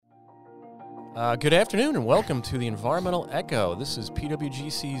Good afternoon and welcome to the Environmental Echo. This is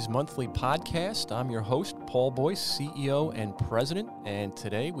PWGC's monthly podcast. I'm your host, Paul Boyce, CEO and President, and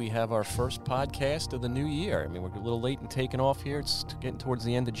today we have our first podcast of the new year. I mean, we're a little late in taking off here. It's getting towards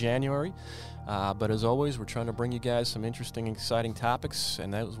the end of January, but as always, we're trying to bring you guys some interesting and exciting topics,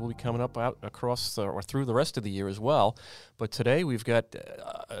 and that will be coming up out across or through the rest of the year as well. But today we've got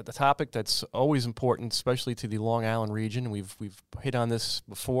the topic that's always important, especially to the Long Island region. We've hit on this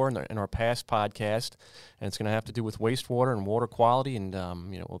before in our past podcast, and it's going to have to do with wastewater and water quality. And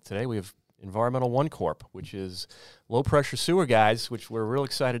today we have Environmental One Corp, which is low pressure sewer guys, which we're real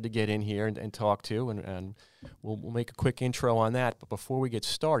excited to get in here and talk to, and we'll make a quick intro on that. But before we get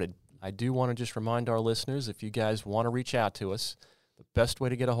started, I do want to just remind our listeners, if you guys want to reach out to us, the best way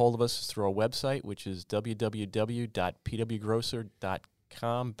to get a hold of us is through our website, which is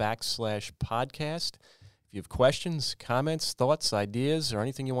www.pwgrosser.com/podcast. If you have questions, comments, thoughts, ideas, or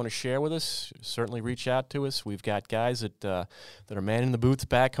anything you want to share with us, certainly reach out to us. We've got guys that are manning the booths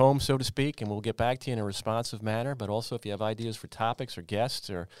back home, so to speak, and we'll get back to you in a responsive manner. But also, if you have ideas for topics or guests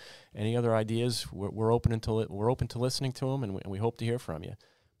or any other ideas, we're open to listening to them, and we hope to hear from you.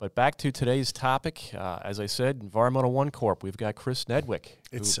 But back to today's topic, as I said, Environmental One Corp. We've got Chris Nedwick.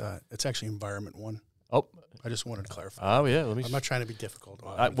 It's actually Environment One. Oh, I just wanted to clarify. Oh yeah, I'm not trying to be difficult.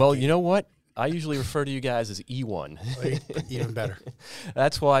 Well, you know what? I usually refer to you guys as E1. Even better.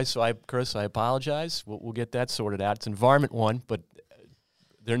 That's why. So, Chris, I apologize. We'll get that sorted out. It's Environment One, but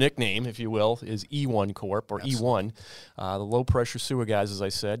their nickname, if you will, is E1 Corp or E1. The low pressure sewer guys, as I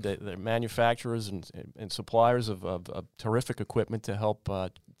said, they're manufacturers and suppliers of terrific equipment to help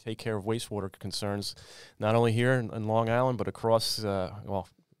take care of wastewater concerns, not only here in Long Island, but across,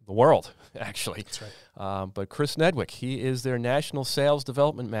 the world, actually. That's right. But Chris Nedwick, he is their National Sales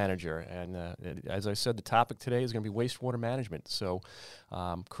Development Manager. And as I said, the topic today is going to be wastewater management. So,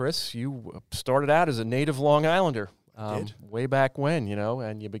 Chris, you started out as a native Long Islander. Way back when,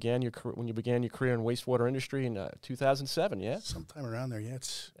 and you began your career in wastewater industry in 2007, yeah? Sometime around there, yeah.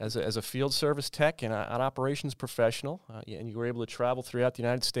 As a field service tech and an operations professional, and you were able to travel throughout the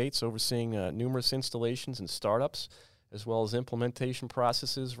United States overseeing numerous installations and startups, as well as implementation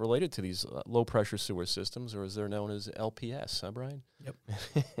processes related to these low-pressure sewer systems, or as they're known as LPS, huh, Brian? Yep.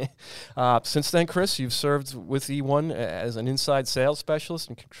 Since then, Chris, you've served with E1 as an inside sales specialist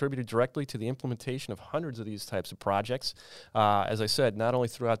and contributed directly to the implementation of hundreds of these types of projects, as I said, not only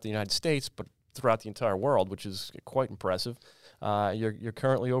throughout the United States, but throughout the entire world, which is quite impressive. You're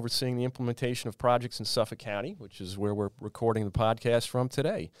currently overseeing the implementation of projects in Suffolk County, which is where we're recording the podcast from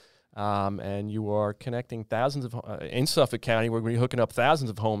today. And you are connecting thousands of, in Suffolk County, we're going to be hooking up thousands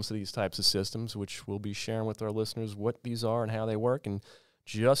of homes to these types of systems, which we'll be sharing with our listeners what these are and how they work in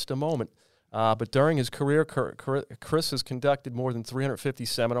just a moment. But during his career, Chris has conducted more than 350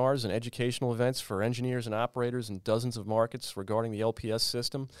 seminars and educational events for engineers and operators in dozens of markets regarding the LPS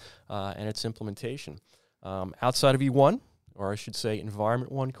system and its implementation. Outside of E1, or I should say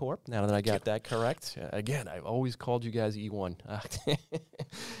Environment One Corp, now that I got that correct. Again, I've always called you guys E1.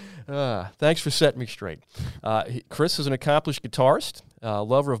 Thanks for setting me straight. Chris is an accomplished guitarist,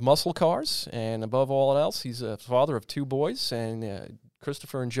 lover of muscle cars, and above all else, he's a father of two boys, and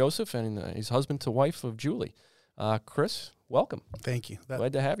Christopher and Joseph, and he's husband to wife of Julie. Chris, welcome. Thank you.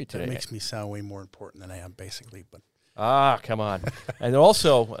 Glad to have you today. That makes me sound way more important than I am, basically, but... Come on. And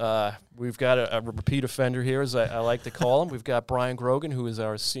also, we've got a repeat offender here, as I like to call him. We've got Brian Grogan, who is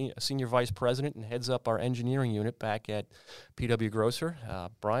our senior vice president and heads up our engineering unit back at PW Grosser.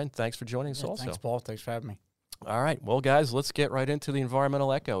 Brian, thanks for joining us also. Thanks, Paul. Thanks for having me. All right. Well, guys, let's get right into the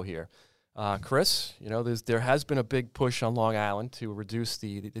Environmental Echo here. Chris, there has been a big push on Long Island to reduce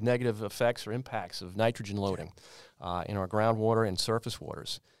the negative effects or impacts of nitrogen loading in our groundwater and surface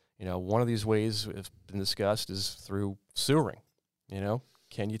waters. One of these ways that's been discussed is through sewering.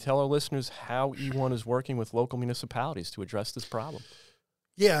 Can you tell our listeners how E1 is working with local municipalities to address this problem?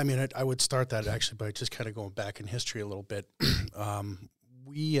 Yeah, I mean, I would start that actually by just kind of going back in history a little bit.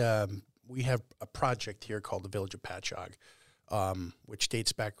 We have a project here called the Village of Patchogue, which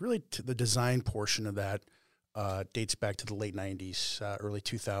dates back really to the design portion of that. Dates back to the late 90s, early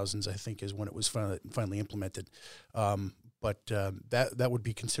 2000s, I think, is when it was finally implemented. But that would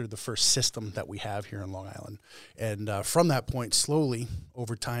be considered the first system that we have here in Long Island. And from that point, slowly,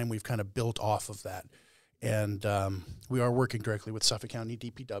 over time, we've kind of built off of that. And we are working directly with Suffolk County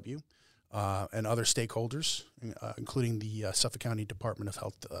DPW and other stakeholders, including the Suffolk County Department of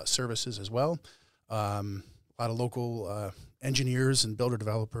Health Services as well. A lot of local engineers and builder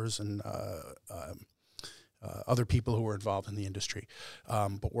developers and other people who are involved in the industry.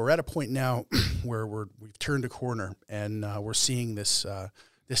 But we're at a point now where we've turned a corner, and we're seeing this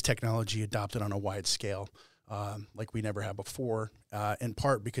this technology adopted on a wide scale, like we never have before, in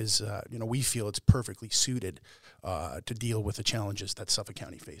part because, we feel it's perfectly suited to deal with the challenges that Suffolk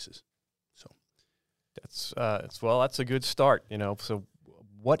County faces. So that's a good start, So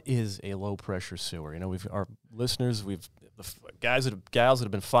what is a low-pressure sewer? Our listeners, gals that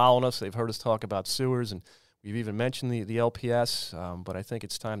have been following us, they've heard us talk about sewers, and we've even mentioned the LPS, but I think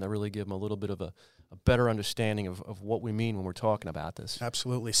it's time to really give them a little bit of a better understanding of what we mean when we're talking about this.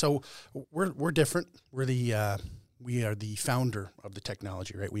 Absolutely. So we're different. We are the founder of the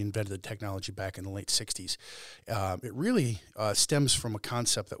technology, right? We invented the technology back in the late 60s. It really stems from a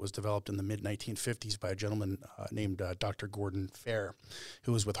concept that was developed in the mid-1950s by a gentleman named Dr. Gordon Fair,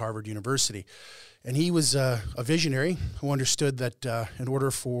 who was with Harvard University. And he was a visionary who understood that in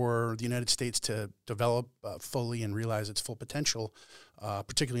order for the United States to develop fully and realize its full potential,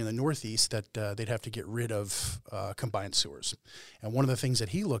 particularly in the Northeast, that they'd have to get rid of combined sewers. And one of the things that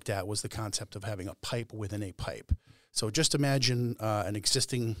he looked at was the concept of having a pipe within a pipe. So just imagine an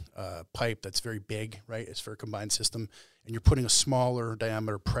existing pipe that's very big, right? It's for a combined system, and you're putting a smaller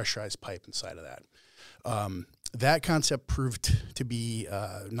diameter pressurized pipe inside of that. That concept proved to be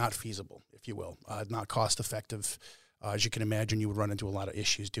not feasible, if you will, not cost effective. As you can imagine, you would run into a lot of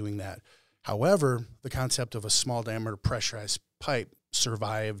issues doing that. However, the concept of a small diameter pressurized pipe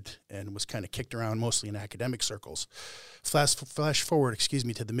survived and was kind of kicked around mostly in academic circles. Flash forward,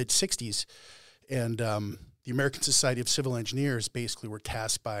 to the mid-'60s, and the American Society of Civil Engineers basically were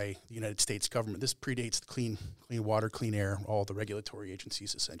tasked by the United States government. This predates the Clean Water, Clean Air, all the regulatory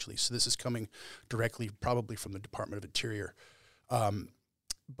agencies essentially. So this is coming directly probably from the Department of Interior.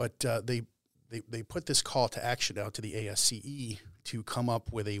 But they put this call to action out to the ASCE to come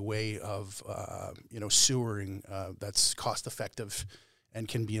up with a way of sewering that's cost effective and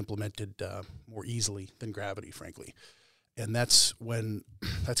can be implemented more easily than gravity, frankly. And that's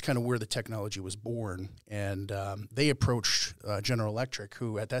kind of where the technology was born. And they approached General Electric,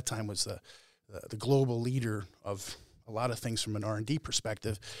 who at that time was the global leader of a lot of things from an R&D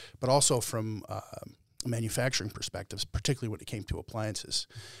perspective, but also from a manufacturing perspective, particularly when it came to appliances.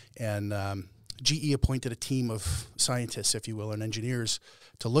 And GE appointed a team of scientists, if you will, and engineers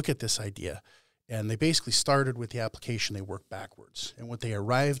to look at this idea. And they basically started with the application. They worked backwards. And what they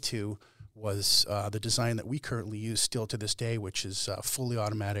arrived to was the design that we currently use still to this day, which is fully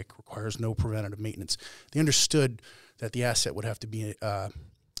automatic, requires no preventative maintenance. They understood that the asset would have to be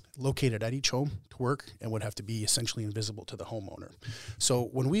located at each home to work and would have to be essentially invisible to the homeowner. So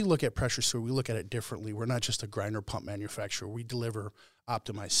when we look at pressure sewer, we look at it differently. We're not just a grinder pump manufacturer. We deliver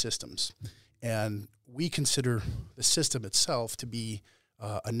optimized systems. And we consider the system itself to be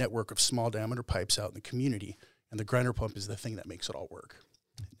a network of small diameter pipes out in the community, and the grinder pump is the thing that makes it all work.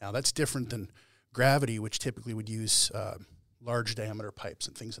 Now, that's different than gravity, which typically would use large diameter pipes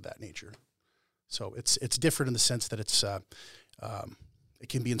and things of that nature. So it's different in the sense that it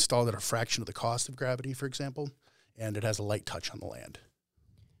can be installed at a fraction of the cost of gravity, for example, and it has a light touch on the land.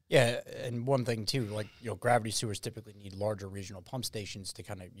 Yeah, and one thing too, gravity sewers typically need larger regional pump stations to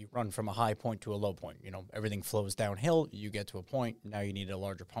you run from a high point to a low point. Everything flows downhill. You get to a point. Now you need a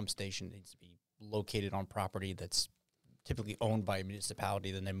larger pump station. It needs to be located on property that's typically owned by a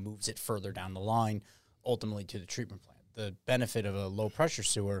municipality, then moves it further down the line, ultimately to the treatment plant. The benefit of a low-pressure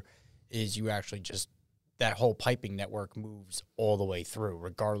sewer is you actually that whole piping network moves all the way through,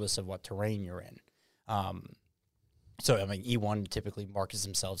 regardless of what terrain you're in. E1 typically markets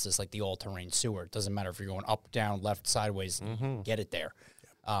themselves as like the all-terrain sewer. It doesn't matter if you're going up, down, left, sideways, get it there.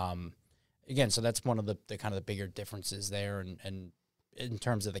 Yep. Again, so that's one of the kind of the bigger differences there. And in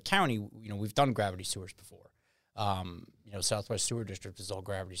terms of the county, we've done gravity sewers before. Southwest Sewer District is all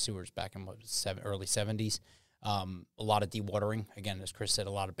gravity sewers back in early 70s. A lot of dewatering. Again, as Chris said,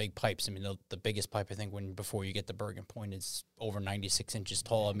 a lot of big pipes. I mean, the biggest pipe, I think, before you get to Bergen Point is over 96 inches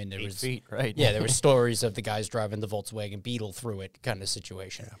tall. I mean, there 8 feet, right? Yeah, there were stories of the guys driving the Volkswagen Beetle through it kind of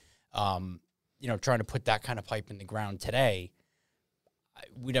situation. Yeah. Trying to put that kind of pipe in the ground today,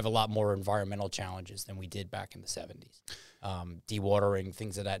 we'd have a lot more environmental challenges than we did back in the 70s. Dewatering,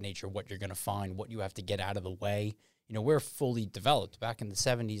 things of that nature, what you're going to find, what you have to get out of the way. We're fully developed. Back in the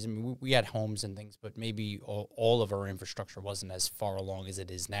 70s, I mean, we had homes and things, but maybe all of our infrastructure wasn't as far along as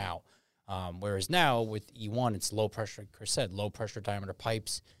it is now. Whereas now with E1, it's low pressure, like Chris said, low pressure diameter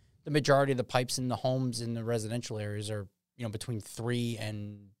pipes. The majority of the pipes in the homes in the residential areas are, between 3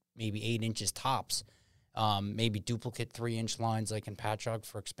 and maybe 8 inches tops. Maybe duplicate 3-inch lines like in Patchogue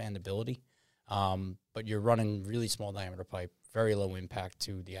for expandability. But you're running really small diameter pipe, very low impact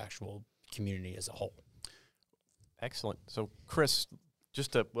to the actual community as a whole. Excellent. So, Chris,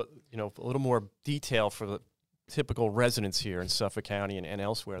 just a little more detail for typical residents here in Suffolk County and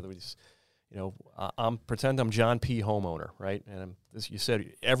elsewhere. There was, pretend I'm John P. homeowner, right? And you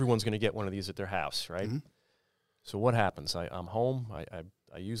said everyone's going to get one of these at their house, right? Mm-hmm. So what happens? I'm home.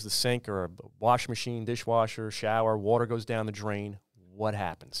 I use the sink or a wash machine, dishwasher, shower. Water goes down the drain. What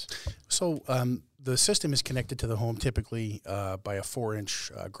happens? So the system is connected to the home typically by a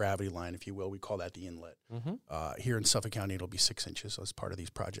 4-inch gravity line, if you will. We call that the inlet. Mm-hmm. Here in Suffolk County, it'll be 6 inches as part of these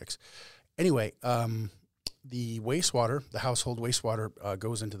projects. Anyway, the wastewater, the household wastewater,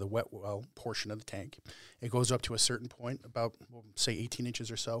 goes into the wet well portion of the tank. It goes up to a certain point, about, say, 18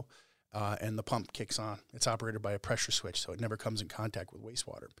 inches or so, and the pump kicks on. It's operated by a pressure switch, so it never comes in contact with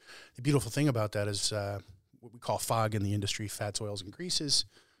wastewater. The beautiful thing about that is what we call FOG in the industry, fats, oils, and greases,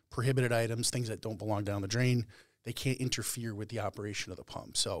 prohibited items, things that don't belong down the drain. They can't interfere with the operation of the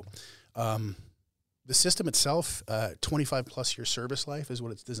pump. So the system itself, 25-plus year service life is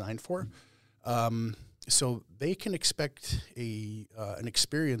what it's designed for. So they can expect an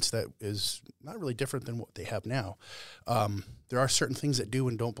experience that is not really different than what they have now. There are certain things that do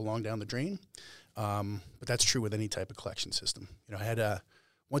and don't belong down the drain, but that's true with any type of collection system.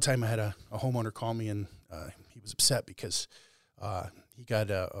 One time I had a homeowner call me, and he was upset because he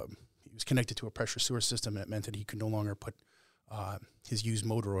was connected to a pressure sewer system, and it meant that he could no longer put his used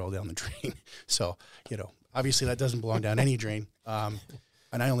motor oil down the drain. So, obviously that doesn't belong down any drain.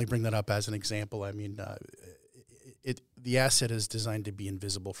 And I only bring that up as an example. I mean, the asset is designed to be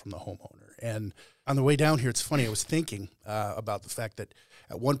invisible from the homeowner. And on the way down here, it's funny, I was thinking about the fact that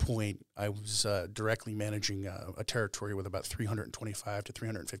at one point I was directly managing a territory with about 325 to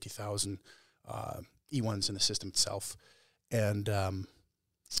 350,000 E1s in the system itself. And,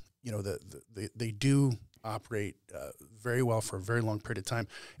 they do operate very well for a very long period of time.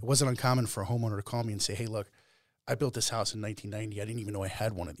 It wasn't uncommon for a homeowner to call me and say, hey, look, I built this house in 1990. I didn't even know I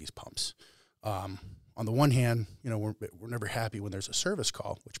had one of these pumps. On the one hand, we're never happy when there's a service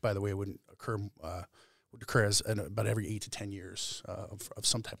call, which, by the way, would occur as about every 8 to 10 years of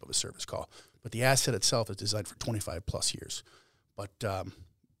some type of a service call. But the asset itself is designed for 25 plus years. But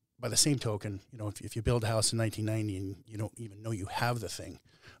by the same token, if you build a house in 1990 and you don't even know you have the thing,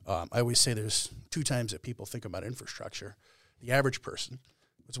 I always say there's 2 times that people think about infrastructure. The average person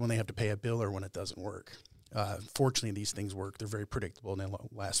is when they have to pay a bill or when it doesn't work. Fortunately, these things work. They're very predictable, and they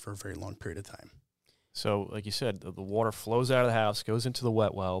last for a very long period of time. So, like you said, the water flows out of the house, goes into the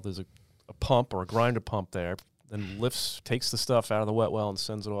wet well. There's a pump or a grinder pump there, then takes the stuff out of the wet well and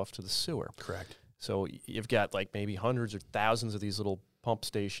sends it off to the sewer. Correct. So you've got like maybe hundreds or thousands of these little pump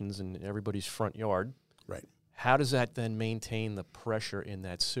stations in everybody's front yard. Right. How does that then maintain the pressure in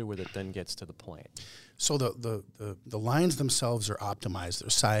that sewer that then gets to the plant? So the lines themselves are optimized. They're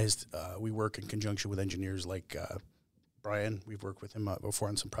sized. We work in conjunction with engineers like Brian. We've worked with him before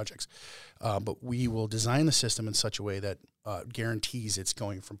on some projects. But we will design the system in such a way that guarantees it's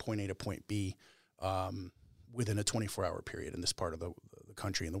going from point A to point B within a 24-hour period in this part of the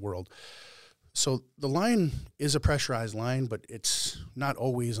country and the world. So the line is a pressurized line, but it's not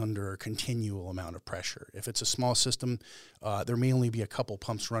always under a continual amount of pressure. If it's a small system, there may only be a couple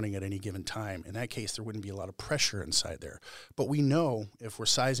pumps running at any given time. In that case, there wouldn't be a lot of pressure inside there. But we know if we're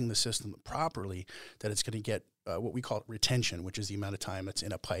sizing the system properly that it's going to get what we call retention, which is the amount of time that's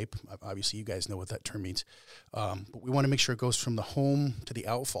in a pipe. Obviously, you guys know what that term means. But we want to make sure it goes from the home to the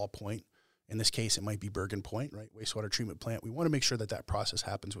outfall point. In this case, it might be Bergen Point, right? Wastewater treatment plant. We want to make sure that process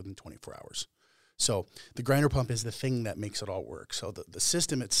happens within 24 hours. So the grinder pump is the thing that makes it all work. So the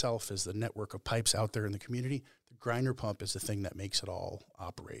system itself is the network of pipes out there in the community. The grinder pump is the thing that makes it all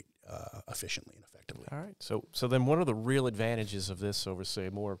operate efficiently and effectively. All right. So then what are the real advantages of this over, say,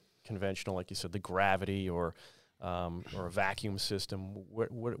 more conventional, like you said, the gravity or a vacuum system?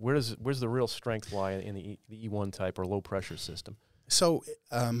 Where's the real strength lie in the E1 type or low pressure system? So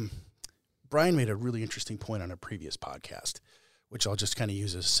Brian made a really interesting point on a previous podcast, which I'll just kind of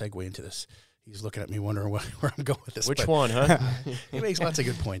use as a segue into this. He's looking at me wondering where I'm going with this. Which one, huh? He makes lots of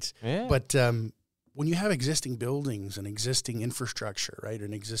good points. Yeah. But when you have existing buildings and existing infrastructure, right,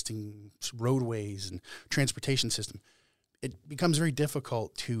 and existing roadways and transportation system, it becomes very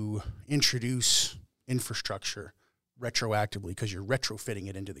difficult to introduce infrastructure retroactively because you're retrofitting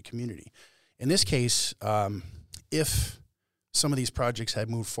it into the community. In this case, if some of these projects had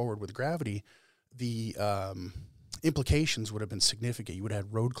moved forward with gravity, the implications would have been significant. You would have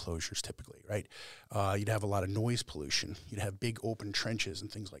had road closures typically, right? You'd have a lot of noise pollution. You'd have big open trenches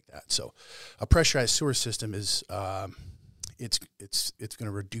and things like that. So a pressurized sewer system is it's going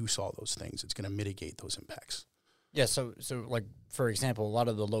to reduce all those things. It's going to mitigate those impacts. Yeah, so like, for example, a lot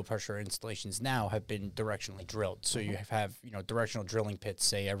of the low-pressure installations now have been directionally drilled. So you have directional drilling pits,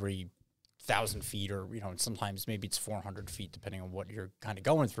 say, every 1,000 feet, or, sometimes maybe it's 400 feet, depending on what you're kind of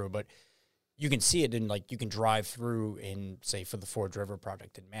going through. But you can see it in, you can drive through in, say, for the Forge River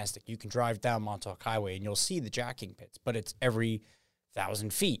project in Mastic, you can drive down Montauk Highway and you'll see the jacking pits, but it's every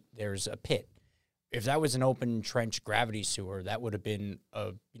 1,000 feet there's a pit. If that was an open trench gravity sewer, that would have been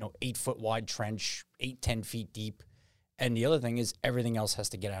a 8-foot wide trench, 10 feet deep. And the other thing is everything else has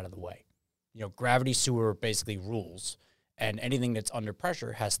to get out of the way. Gravity sewer basically rules, and anything that's under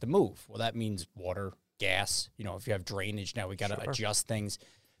pressure has to move. Well, that means water, gas. If you have drainage, now we got to adjust things.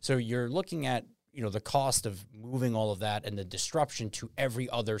 So you're looking at, the cost of moving all of that and the disruption to every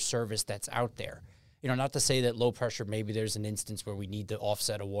other service that's out there. Not to say that low pressure, maybe there's an instance where we need to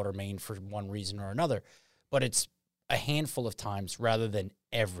offset a water main for one reason or another, but it's a handful of times rather than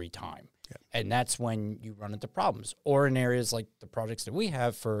every time. Yeah. And that's when you run into problems. Or in areas like the projects that we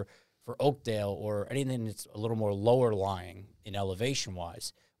have for Oakdale, or anything that's a little more lower lying in elevation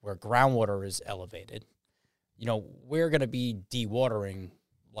wise, where groundwater is elevated, we're going to be dewatering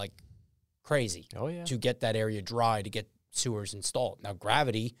like crazy to get that area dry, to get sewers installed. Now,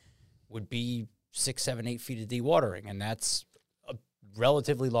 gravity would be 6, 7, 8 feet of dewatering, and that's a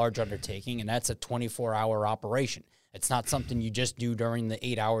relatively large undertaking, and that's a 24-hour operation. It's not something you just do during the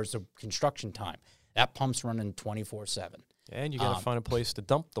 8 hours of construction time. That pump's running 24/7. And you got to find a place to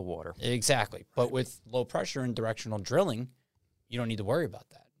dump the water. Exactly. But with low pressure and directional drilling, you don't need to worry about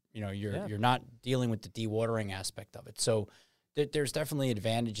that. You're not dealing with the dewatering aspect of it. So there's definitely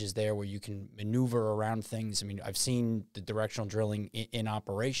advantages there where you can maneuver around things. I mean, I've seen the directional drilling in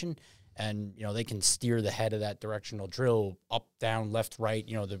operation, and, they can steer the head of that directional drill up, down, left, right.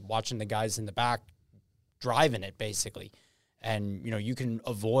 They're watching the guys in the back driving it, basically. And, you can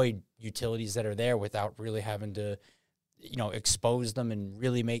avoid utilities that are there without really having to, expose them and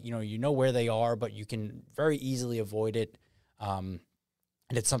really make, where they are, but you can very easily avoid it. And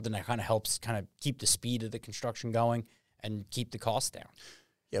it's something that kind of helps kind of keep the speed of the construction going and keep the costs down.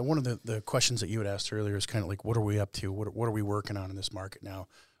 Yeah, one of the questions that you had asked earlier is kind of like, what are we up to? What are we working on in this market now?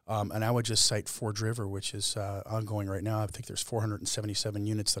 And I would just cite Forge River, which is ongoing right now. I think there's 477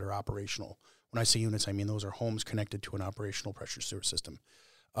 units that are operational. When I say units, I mean those are homes connected to an operational pressure sewer system.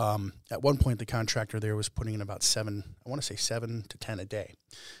 At one point, the contractor there was putting in about 7 to 10 a day.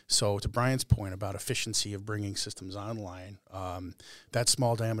 So to Brian's point about efficiency of bringing systems online, that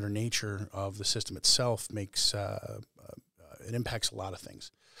small diameter nature of the system itself makes it impacts a lot of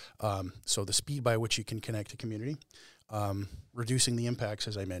things. So the speed by which you can connect a community, reducing the impacts,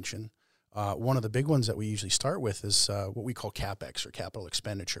 as I mentioned. One of the big ones that we usually start with is what we call CapEx, or capital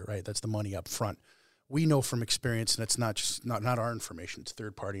expenditure, right? That's the money up front. We know from experience, and it's not our information, it's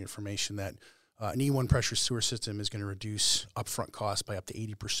third-party information, that an E1 pressure sewer system is going to reduce upfront costs by up to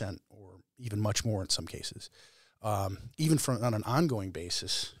 80%, or even much more in some cases. Even on an ongoing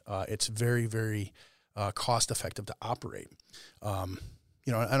basis, it's very, very cost-effective to operate. And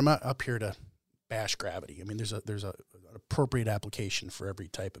I'm not up here to bash gravity. I mean, there's an appropriate application for every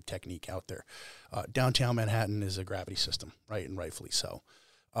type of technique out there. Downtown Manhattan is a gravity system, right, and rightfully so.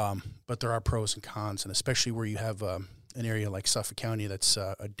 But there are pros and cons, and especially where you have an area like Suffolk County that's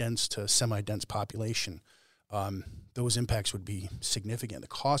a dense to semi-dense population, those impacts would be significant. The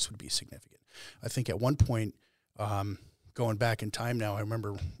cost would be significant. I think at one point, going back in time now, I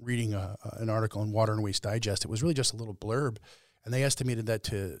remember reading an article in Water and Waste Digest. It was really just a little blurb, and they estimated that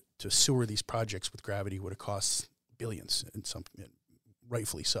to sewer these projects with gravity would have cost billions, and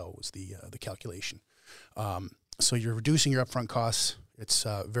rightfully so was the calculation. So you're reducing your upfront costs. It's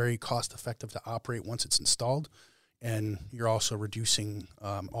very cost effective to operate once it's installed, and you're also reducing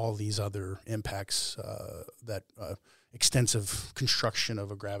all these other impacts that extensive construction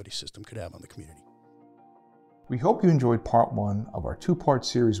of a gravity system could have on the community. We hope you enjoyed part 1 of our 2-part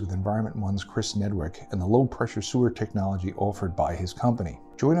series with Environment One's Chris Nedwick and the low-pressure sewer technology offered by his company.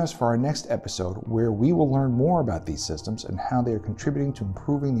 Join us for our next episode, where we will learn more about these systems and how they are contributing to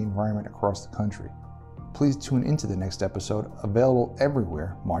improving the environment across the country. Please tune into the next episode, available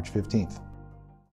everywhere March 15th.